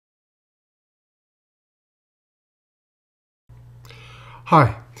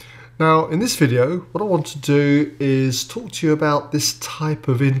Hi. Now in this video what I want to do is talk to you about this type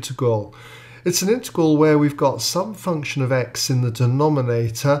of integral. It's an integral where we've got some function of x in the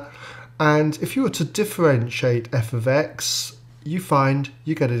denominator, and if you were to differentiate f of x, you find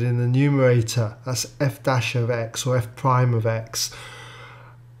you get it in the numerator. That's f dash of x or f prime of x.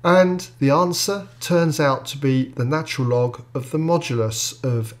 And the answer turns out to be the natural log of the modulus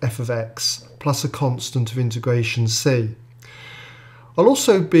of f of x plus a constant of integration c. I'll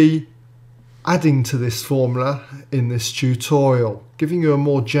also be adding to this formula in this tutorial, giving you a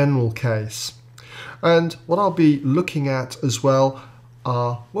more general case. And what I'll be looking at as well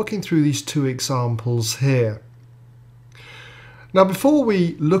are working through these two examples here. Now before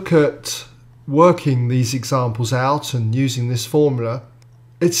we look at working these examples out and using this formula,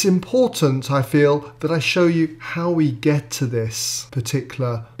 it's important, I feel, that I show you how we get to this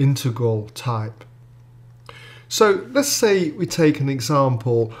particular integral type. So let's say we take an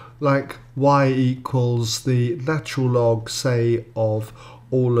example like y equals the natural log, say, of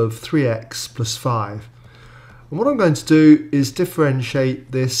all of 3x plus 5. And what I'm going to do is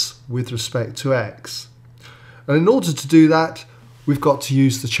differentiate this with respect to x. And in order to do that, we've got to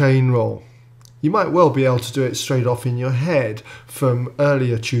use the chain rule. You might well be able to do it straight off in your head from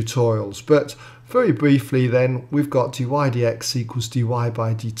earlier tutorials, but very briefly then, we've got dy dx equals dy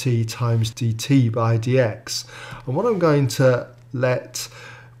by dt times dt by dx. And what I'm going to let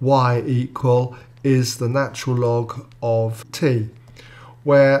y equal is the natural log of t,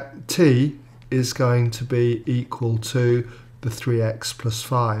 where t is going to be equal to the 3x plus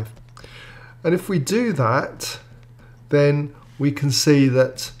 5. And if we do that, then we can see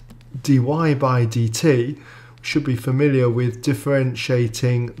that dy by dt, should be familiar with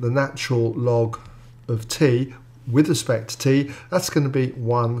differentiating the natural log of t with respect to t. That's going to be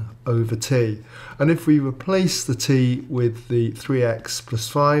 1 over t. And if we replace the t with the 3x plus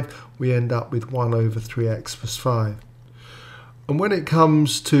 5, we end up with 1 over 3x plus 5. And when it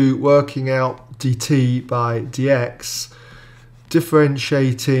comes to working out dt by dx,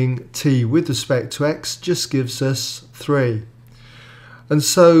 differentiating t with respect to x just gives us 3. And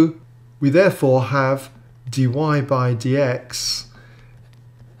so we therefore have dy by dx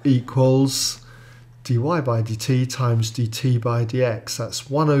equals dy by dt times dt by dx. That's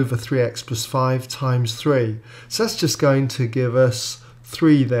 1 over 3x plus 5 times 3. So that's just going to give us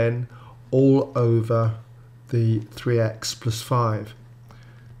 3 then, all over the 3x plus 5.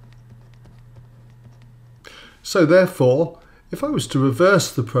 So therefore, if I was to reverse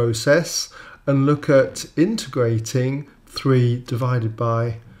the process and look at integrating 3 divided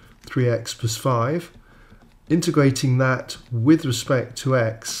by 3x plus 5, integrating that with respect to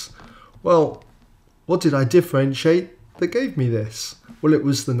x, well, what did I differentiate that gave me this? Well, it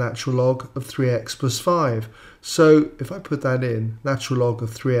was the natural log of 3x plus 5. So if I put that in, natural log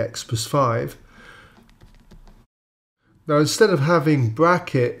of 3x plus 5, now instead of having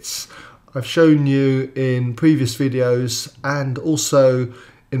brackets, I've shown you in previous videos and also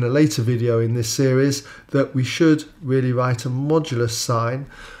in a later video in this series that we should really write a modulus sign.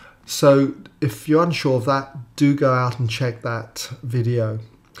 So if you're unsure of that, do go out and check that video.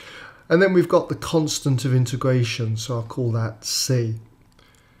 And then we've got the constant of integration, so I'll call that c.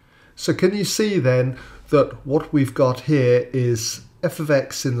 So can you see then that what we've got here is f of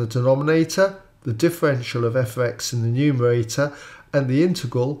x in the denominator, the differential of f of x in the numerator, and the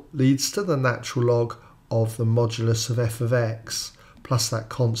integral leads to the natural log of the modulus of f of x, plus that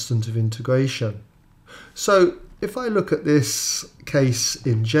constant of integration. So if I look at this case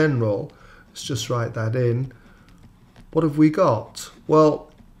in general, let's just write that in, what have we got?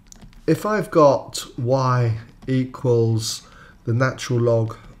 Well, if I've got y equals the natural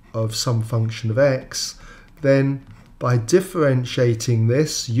log of some function of x, then by differentiating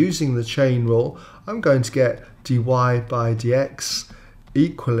this using the chain rule, I'm going to get dy by dx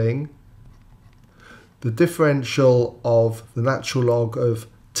equaling the differential of the natural log of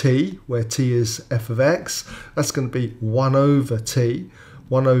t, where t is f of x. That's going to be 1 over t,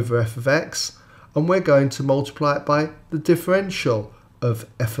 1 over f of x, and we're going to multiply it by the differential of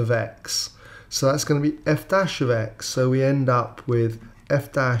f of x. So that's going to be f dash of x. So we end up with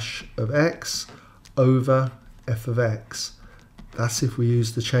f dash of x over f of x. That's if we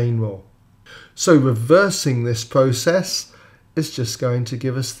use the chain rule. So reversing this process is just going to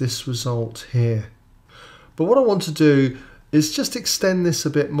give us this result here. But what I want to do is just extend this a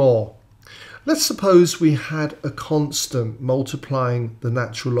bit more. Let's suppose we had a constant multiplying the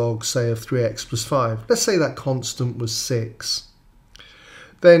natural log, say, of 3x plus 5. Let's say that constant was 6.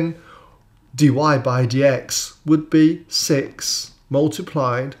 Then dy by dx would be 6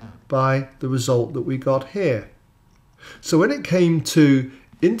 multiplied by the result that we got here. So when it came to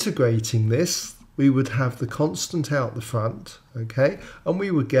integrating this, we would have the constant out the front, okay, and we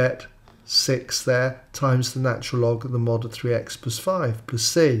would get 6 there times the natural log of the mod of 3x plus 5 plus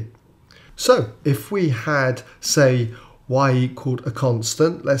c. So if we had, say, y equaled a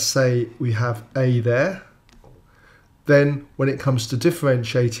constant, let's say we have a there, then when it comes to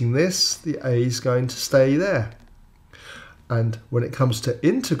differentiating this, the a is going to stay there. And when it comes to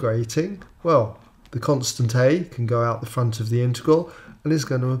integrating, well, the constant a can go out the front of the integral and is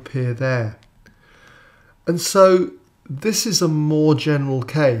going to appear there. And so this is a more general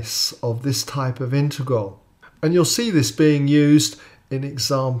case of this type of integral. And you'll see this being used in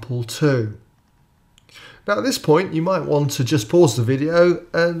example 2. Now at this point you might want to just pause the video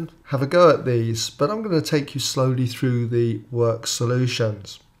and have a go at these, but I'm going to take you slowly through the work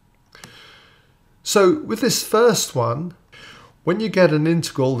solutions. So with this first one, when you get an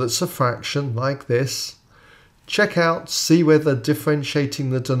integral that's a fraction like this, check out, see whether differentiating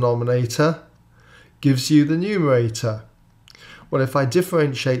the denominator gives you the numerator. Well, if I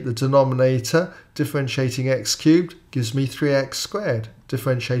differentiate the denominator, differentiating x cubed gives me 3x squared.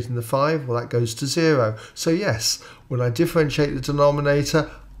 Differentiating the 5, well, that goes to 0. So yes, when I differentiate the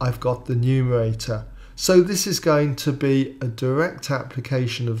denominator, I've got the numerator. So this is going to be a direct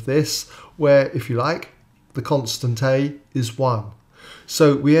application of this, where, if you like, the constant a is 1.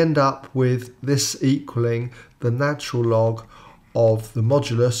 So we end up with this equaling the natural log of the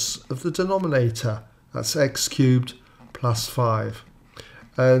modulus of the denominator. That's x cubed plus 5.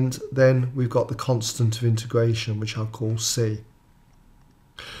 And then we've got the constant of integration, which I'll call c.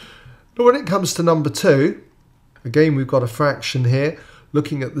 Now when it comes to number 2, again we've got a fraction here.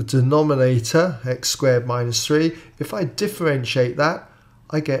 Looking at the denominator, x squared minus 3, if I differentiate that,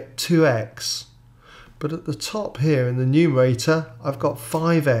 I get 2x. But at the top here in the numerator, I've got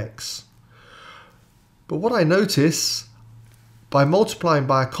 5x. But what I notice, by multiplying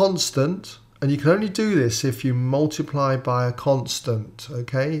by a constant, and you can only do this if you multiply by a constant,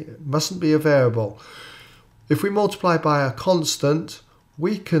 okay? It mustn't be a variable. If we multiply by a constant,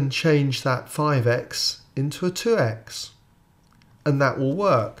 we can change that 5x into a 2x. And that will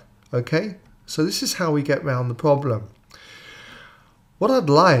work, okay? So this is how we get around the problem. What I'd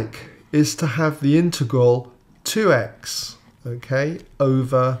like is to have the integral 2x, okay,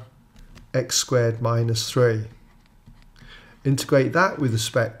 over x squared minus 3. Integrate that with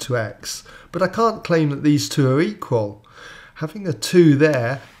respect to x, but I can't claim that these two are equal. Having a 2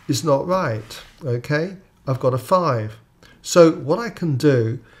 there is not right, okay? I've got a 5. So what I can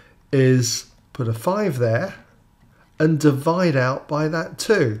do is put a 5 there and divide out by that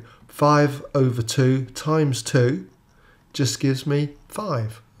 2. 5 over 2 times 2 just gives me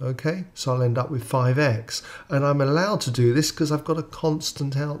 5. Okay, so I'll end up with 5x, and I'm allowed to do this because I've got a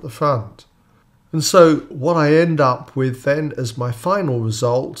constant out the front. And so what I end up with then as my final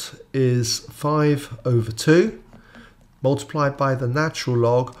result is 5 over 2 multiplied by the natural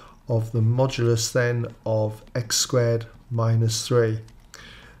log of the modulus then of x squared minus 3.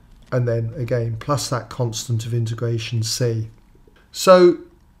 And then again, plus that constant of integration c. So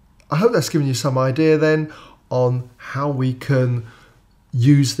I hope that's given you some idea then on how we can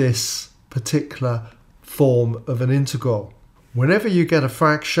use this particular form of an integral. Whenever you get a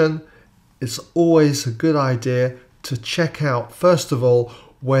fraction, it's always a good idea to check out, first of all,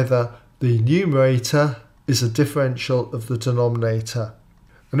 whether the numerator is a differential of the denominator.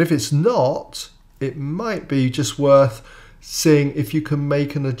 And if it's not, it might be just worth seeing if you can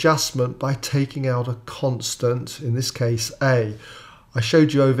make an adjustment by taking out a constant, in this case a. I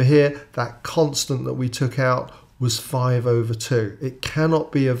showed you over here that constant that we took out was 5 over 2. It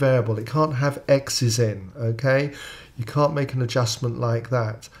cannot be a variable. It can't have x's in, okay? You can't make an adjustment like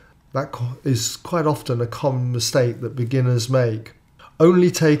that. That is quite often a common mistake that beginners make. Only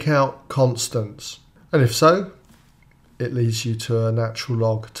take out constants. And if so, it leads you to a natural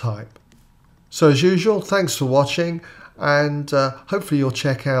log type. So as usual, thanks for watching, and hopefully you'll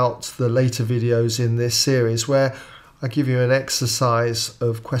check out the later videos in this series where I give you an exercise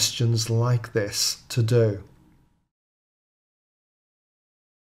of questions like this to do.